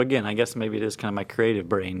 So again, I guess maybe it is kind of my creative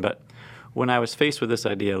brain, but when I was faced with this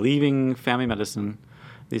idea, leaving family medicine,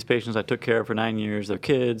 these patients I took care of for 9 years, their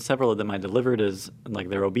kids, several of them I delivered as like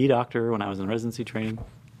their OB doctor when I was in residency training,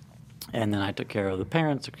 and then I took care of the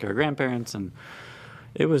parents, took care of grandparents, and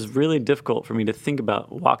it was really difficult for me to think about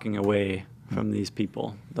walking away from these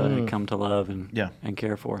people that I come to love and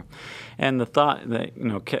care for. And the thought that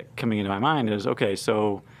kept coming into my mind is, okay,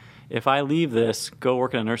 so if I leave this, go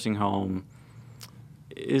work in a nursing home,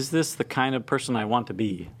 is this the kind of person I want to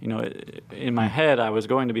be? In my head, I was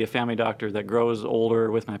going to be a family doctor that grows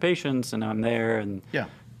older with my patients, and I'm there, and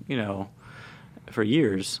for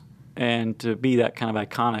years, and to be that kind of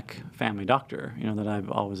iconic family doctor, that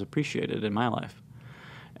I've always appreciated in my life.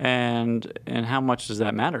 And how much does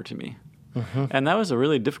that matter to me? Mm-hmm. And that was a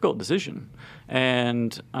really difficult decision.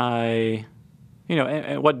 And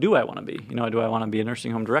and what do I want to be? Do I want to be a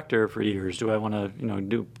nursing home director for years? Do I want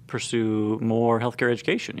to, pursue more healthcare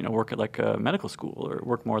education? Work at like a medical school, or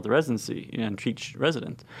work more at the residency and teach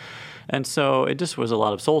residents? And so it just was a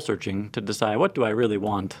lot of soul searching to decide, what do I really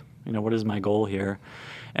want? What is my goal here?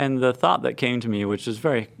 And the thought that came to me, which is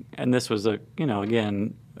and this was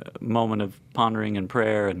again, a moment of pondering and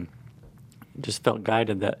prayer, and just felt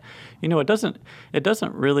guided that, it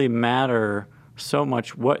doesn't really matter so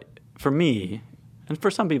much what, for me. And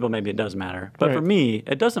for some people, maybe it does matter. But for me,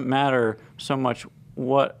 it doesn't matter so much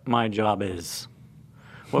what my job is.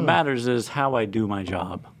 What matters is how I do my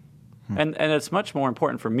job. And it's much more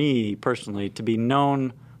important for me personally to be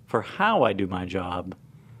known for how I do my job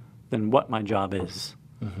than what my job is.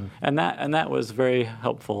 Mm-hmm. And that was a very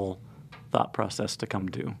helpful thought process to come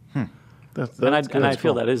to. And I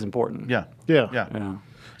feel that is important. Yeah.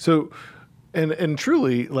 So, and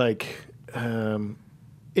truly,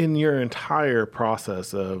 in your entire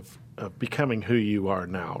process of becoming who you are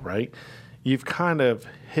now, right? You've kind of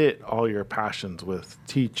hit all your passions with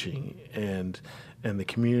teaching and the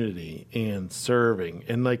community and serving.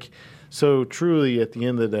 And so truly at the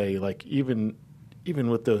end of the day, even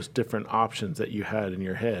with those different options that you had in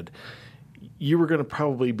your head, you were going to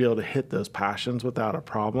probably be able to hit those passions without a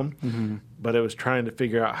problem. Mm-hmm. But it was trying to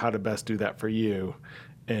figure out how to best do that for you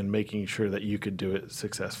and making sure that you could do it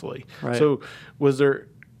successfully. Right. So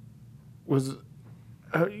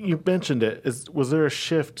you mentioned it. Was there a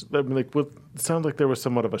shift? It sounds like there was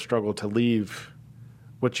somewhat of a struggle to leave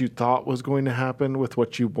what you thought was going to happen with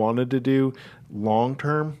what you wanted to do long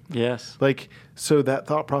term. Yes. So that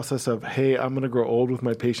thought process of, hey, I'm going to grow old with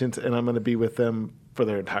my patients and I'm going to be with them for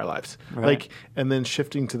their entire lives. Right. And then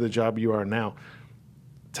shifting to the job you are now.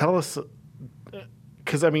 Tell us,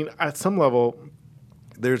 because at some level,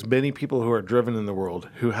 there's many people who are driven in the world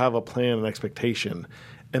who have a plan and expectation,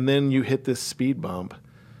 and then you hit this speed bump.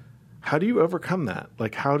 How do you overcome that?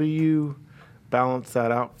 How do you balance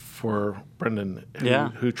that out for Brendan,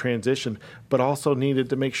 who transitioned, but also needed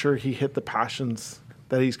to make sure he hit the passions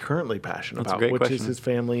that he's currently passionate about, which is his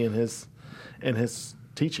family and his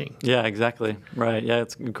teaching? Yeah, exactly. Right. Yeah,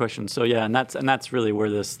 it's a good question. So and that's really where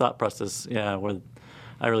this thought process, where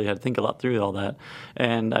I really had to think a lot through all that.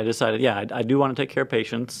 And I decided, I do want to take care of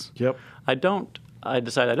patients. Yep. I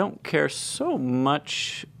decided I don't care so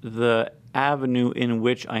much the avenue in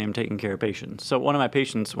which I am taking care of patients. So one of my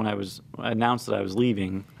patients, when I announced that I was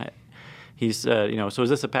leaving, he said, so is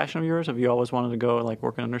this a passion of yours? Have you always wanted to go like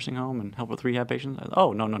work in a nursing home and help with rehab patients?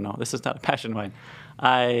 Oh, no. This is not a passion of mine.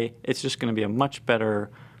 It's just going to be a much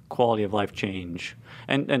better quality of life change.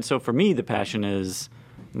 And so for me, the passion is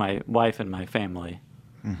my wife and my family.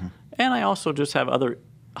 Mm-hmm. And I also just have other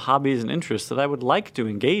hobbies and interests that I would like to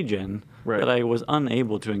engage in that I was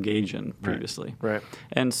unable to engage in previously. Right.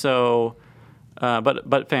 And so,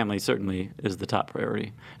 but family certainly is the top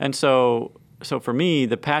priority. And so for me,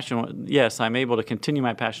 the passion, yes, I'm able to continue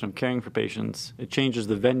my passion of caring for patients. It changes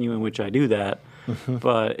the venue in which I do that,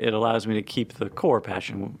 but it allows me to keep the core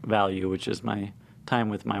passion value, which is my time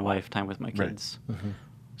with my wife, time with my kids. Right. Mm-hmm.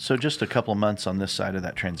 So just a couple of months on this side of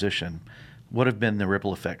that transition, what have been the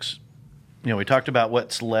ripple effects? We talked about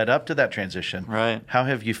what's led up to that transition. Right. How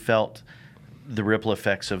have you felt the ripple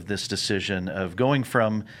effects of this decision of going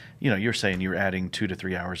from, you're saying you're adding 2 to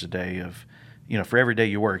 3 hours a day of, for every day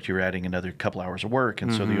you worked, you're adding another couple hours of work.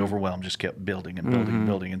 And so the overwhelm just kept building and building and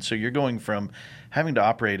building. And so you're going from having to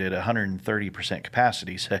operate at 130%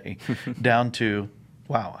 capacity, say, down to,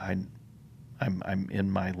 wow, I'm in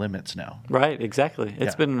my limits now. Right, exactly.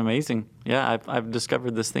 It's been amazing. Yeah, I've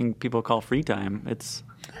discovered this thing people call free time. It's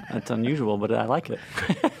unusual, but I like it.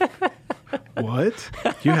 What?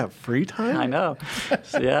 You have free time? I know.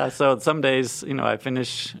 So some days, I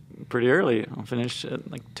finish pretty early. I'll finish at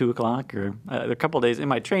like 2 o'clock, or a couple of days. In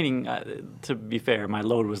my training, to be fair, my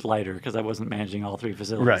load was lighter because I wasn't managing all 3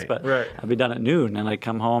 facilities. But I'd be done at noon, and I'd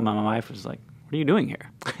come home, and my wife was like, "What are you doing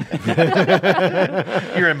here?"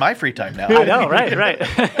 You're in my free time now. I know, right.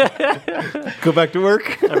 Go back to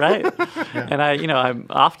work. Right. Yeah. And I'm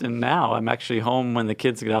often now, I'm actually home when the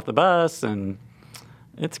kids get off the bus, and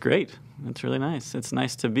it's great. It's really nice. It's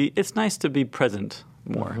nice to be present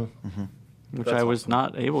more, which I was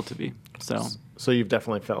not able to be. So you've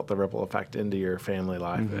definitely felt the ripple effect into your family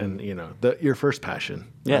life and your first passion.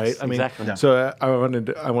 Yes, right? exactly. Yeah. So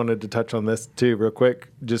I wanted to touch on this too real quick,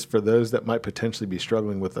 just for those that might potentially be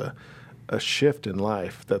struggling with a shift in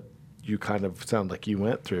life that you kind of sound like you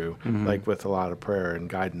went through, like with a lot of prayer and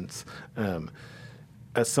guidance.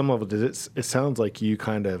 At some level, it sounds like you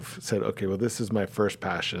kind of said, okay, well, this is my first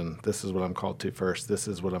passion. This is what I'm called to first. This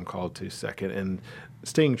is what I'm called to second. And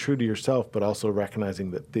staying true to yourself, but also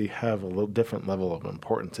recognizing that they have a little different level of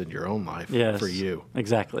importance in your own life for you.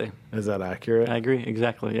 Exactly. Is that accurate? I agree.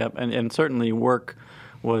 Exactly. Yep. And certainly work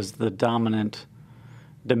was the dominant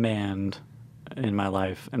demand in my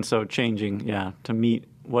life. And so changing, to meet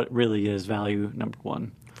what really is value number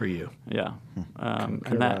one. For you. Yeah.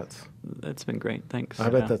 And that's been great. Thanks. I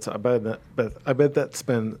bet that's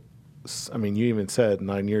been, you even said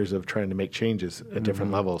 9 years of trying to make changes at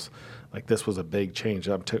different levels. Like this was a big change.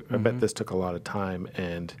 I bet this took a lot of time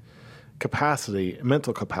and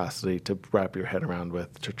mental capacity to wrap your head around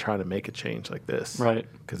to try to make a change like this. Right.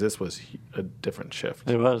 Because this was a different shift.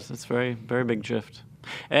 It was. It's a very, very big shift.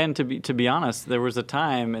 And to be honest, there was a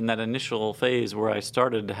time in that initial phase where I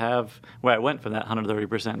started to where I went from that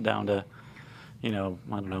 130% down to, I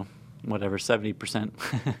don't know, whatever, 70%,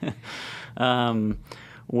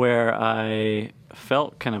 where I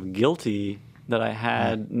felt kind of guilty that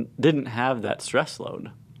I didn't have that stress load.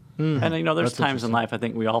 And there's That's times in life I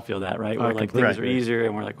think we all feel that, right? Where like things are easier,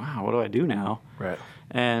 and we're like, wow, what do I do now? Right.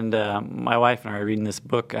 And my wife and I are reading this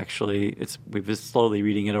book. Actually, we've been slowly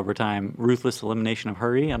reading it over time. Ruthless Elimination of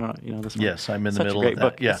Hurry. I don't know, this one. Yes, I'm in the middle of that.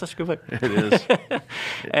 Book. Yeah, it's such a good book. It is.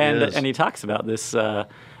 And he talks about this.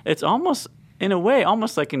 It's almost, in a way,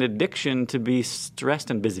 almost like an addiction to be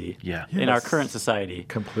stressed and busy. Yeah. In our current society.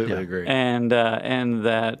 Completely agree. And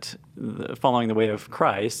that following the way of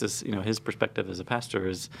Christ is, his perspective as a pastor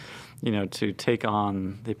is, to take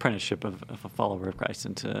on the apprenticeship of a follower of Christ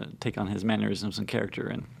and to take on his mannerisms and character.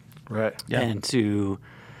 And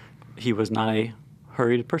he was not a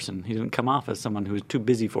hurried person. He didn't come off as someone who was too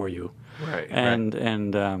busy for you. Right.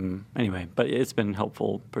 Anyway, but it's been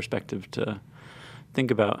helpful perspective to think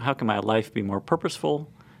about how can my life be more purposeful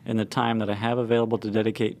in the time that I have available to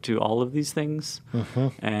dedicate to all of these things,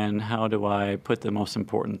 and how do I put the most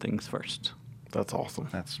important things first? That's awesome.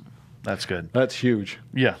 That's good. That's huge.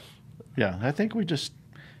 Yeah. I think we just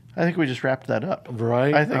wrapped that up.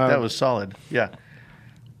 Right. I think that was solid. Yeah.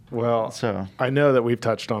 Well, I know that we've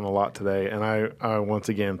touched on a lot today, and I once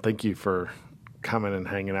again thank you for coming and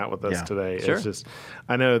hanging out with us today. Sure. It's just,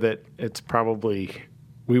 I know that it's probably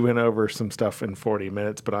we went over some stuff in 40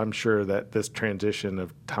 minutes, but I'm sure that this transition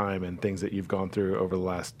of time and things that you've gone through over the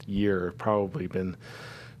last year have probably been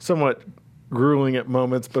somewhat grueling at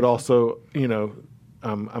moments, but also,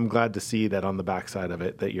 I'm glad to see that on the backside of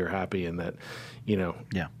it, that you're happy and that,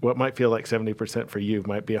 what might feel like 70% for you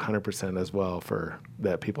might be 100% as well for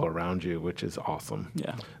the people around you, which is awesome.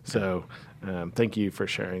 Yeah. So thank you for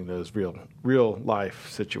sharing those real life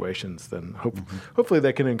situations. Then hopefully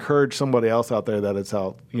that can encourage somebody else out there that is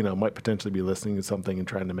out, might potentially be listening to something and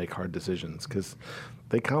trying to make hard decisions, because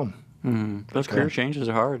they come. Those career changes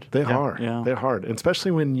are hard. They are. Yeah. They're hard, and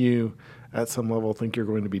especially when you, at some level, think you're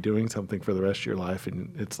going to be doing something for the rest of your life,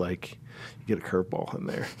 and it's like you get a curveball in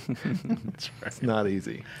there. That's right. It's not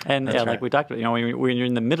easy. And That's like right. we talked about, when you're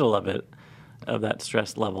in the middle of it, of that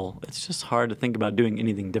stress level, it's just hard to think about doing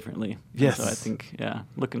anything differently. Yes. And so I think,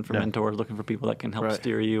 looking for Yeah. mentors, looking for people that can help Right.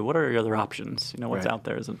 steer you. What are your other options? What's Right. out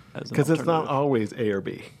there as an Because it's not alternative? always A or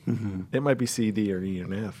B. It might be C, D, or E,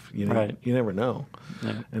 and F. Right. You never know.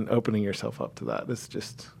 Yeah. And opening yourself up to that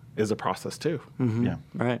is a process too. Yeah.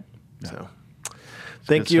 Right. So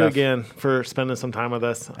thank good you stuff. again for spending some time with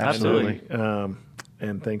us. Absolutely.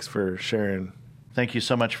 And thanks for sharing. Thank you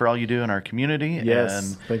so much for all you do in our community. Yes,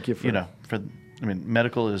 And, thank you for-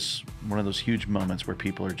 medical is one of those huge moments where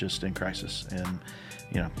people are just in crisis. And,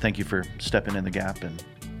 thank you for stepping in the gap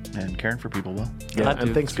and caring for people well. Glad and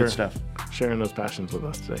to. thanks Good for stuff. sharing those passions with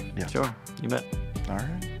us today. Yeah. Sure. You bet. All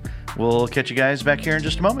right. We'll catch you guys back here in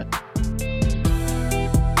just a moment.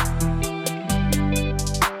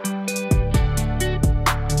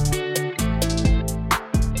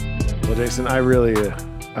 Well, Jason, I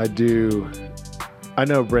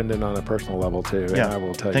know Brendan on a personal level too, and I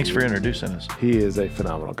will tell Thanks you. for introducing us. He is a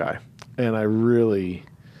phenomenal guy. And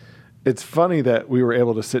it's funny that we were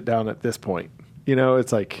able to sit down at this point.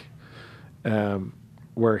 It's like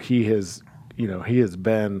where he has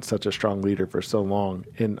been such a strong leader for so long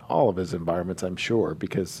in all of his environments, I'm sure,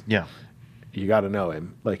 because Yeah. you got to know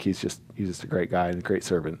him. Like he's just a great guy and a great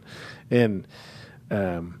servant. And,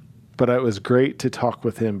 but it was great to talk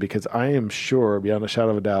with him, because I am sure beyond a shadow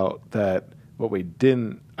of a doubt that what I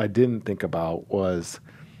didn't think about was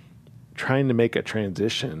trying to make a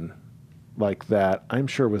transition like that. I'm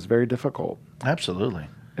sure was very difficult, Absolutely.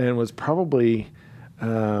 and was probably,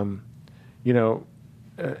 in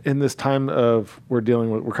this time of we're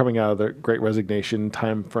coming out of the Great Resignation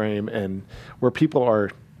time frame, and where people are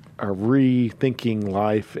rethinking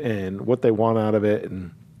life and what they want out of it,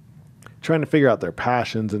 and trying to figure out their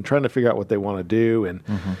passions and trying to figure out what they want to do,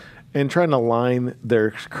 and trying to align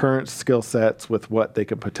their current skill sets with what they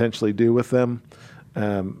could potentially do with them,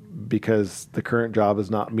 because the current job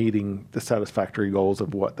is not meeting the satisfactory goals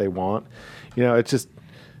of what they want. It's just,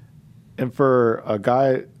 and for a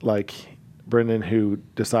guy like Brendan, who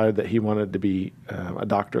decided that he wanted to be a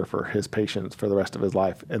doctor for his patients for the rest of his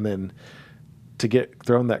life, and then to get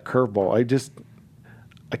thrown that curveball,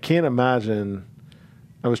 I can't imagine.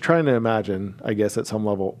 I was trying to imagine, I guess, at some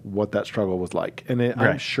level, what that struggle was like, and I'm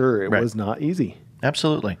Right. sure it Right. was not easy.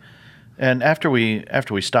 Absolutely. And after we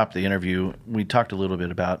stopped the interview, we talked a little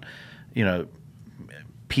bit about,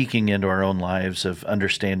 peeking into our own lives of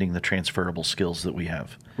understanding the transferable skills that we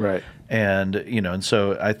have. Right. And, and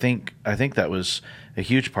so I think that was a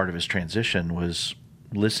huge part of his transition, was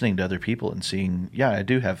listening to other people and seeing, I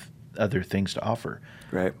do have other things to offer.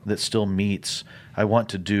 Right. That still meets, I want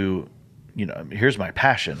to do, here's my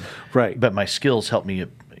passion. Right. But my skills help me,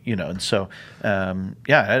 and so,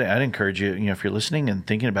 I'd encourage you, if you're listening and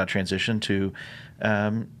thinking about transition, to,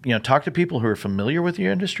 talk to people who are familiar with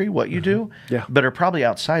your industry, what you do, Yeah. but are probably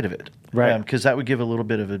outside of it. Right. Because that would give a little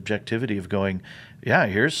bit of objectivity of going,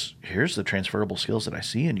 here's the transferable skills that I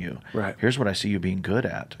see in you. Right. Here's what I see you being good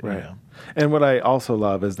at. Right. And what I also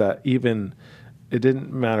love is that even it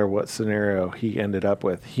didn't matter what scenario he ended up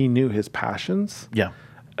with, he knew his passions Yeah.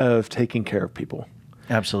 of taking care of people.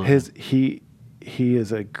 Absolutely. He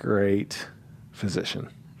is a great physician.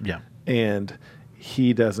 Yeah. And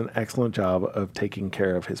he does an excellent job of taking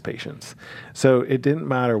care of his patients. So it didn't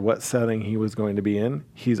matter what setting he was going to be in,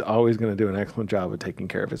 he's always going to do an excellent job of taking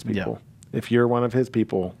care of his people. Yeah. If you're one of his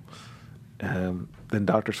people, then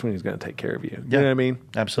Dr. Sweeney's going to take care of you. Yeah. You know what I mean?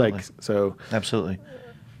 Absolutely. So Absolutely.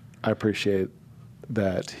 I appreciate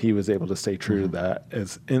that he was able to stay true to that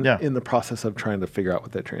in the process of trying to figure out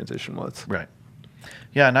what that transition was. Right.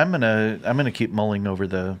 Yeah, and I'm gonna keep mulling over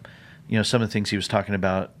the, some of the things he was talking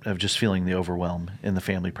about of just feeling the overwhelm in the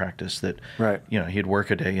family practice, that Right. He'd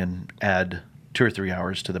work a day and add 2 or 3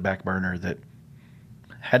 hours to the back burner that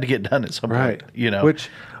had to get done at some Right. point. Which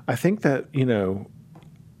I think that,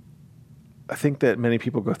 I think that many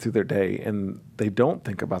people go through their day and they don't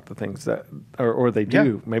think about the things that, or they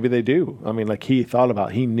do. Yeah. Maybe they do. I mean, like he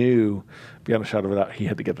knew beyond a shadow of a doubt he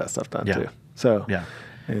had to get that stuff done too. So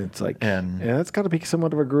and it's like, and it's got to be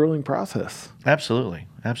somewhat of a grueling process. Absolutely.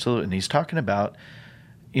 Absolutely. And he's talking about,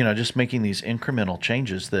 just making these incremental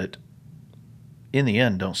changes that in the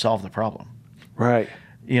end don't solve the problem. Right.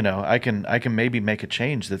 I can maybe make a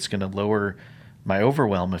change that's going to lower my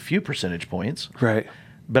overwhelm a few percentage points. Right.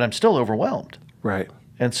 But I'm still overwhelmed. Right.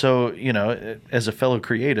 And so, as a fellow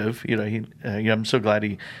creative, I'm so glad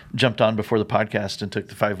he jumped on before the podcast and took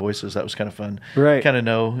the 5 voices. That was kind of fun. Right. Kind of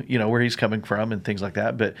know, where he's coming from and things like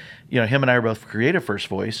that. But, him and I are both creative first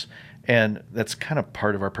voice. And that's kind of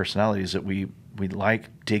part of our personalities that we like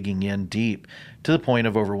digging in deep to the point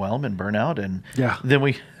of overwhelm and burnout. And then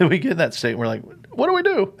we get in that state and we're like, what do we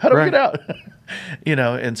do? How do we get out?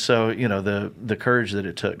 And so, the courage that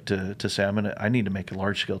it took to say, I need to make a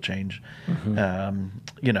large scale change, and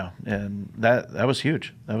that was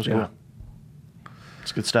huge. That was cool.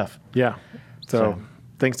 It's good stuff. Yeah. So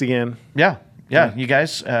thanks again. Yeah. You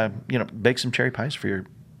guys, bake some cherry pies for your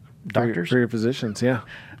doctors. For your physicians. Yeah.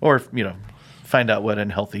 Or, find out what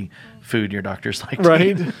unhealthy food your doctors like to right.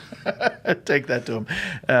 eat. Take that to them.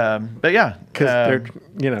 But yeah. Because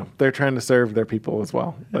they're trying to serve their people as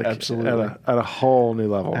well. Like absolutely. At a whole new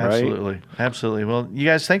level, absolutely. Right? Absolutely. Well, you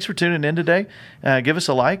guys, thanks for tuning in today. Give us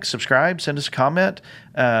a like, subscribe, send us a comment.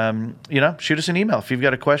 Shoot us an email. If you've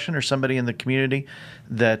got a question or somebody in the community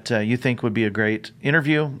that you think would be a great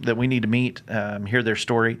interview that we need to meet, hear their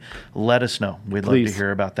story, let us know. We'd love to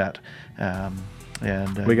hear about that.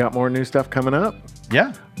 And we got more new stuff coming up.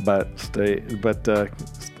 Yeah. But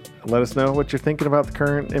let us know what you're thinking about the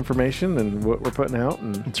current information and what we're putting out.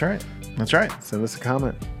 And That's right. Send us a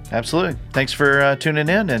comment. Absolutely. Thanks for tuning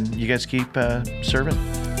in, and you guys keep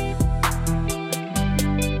serving.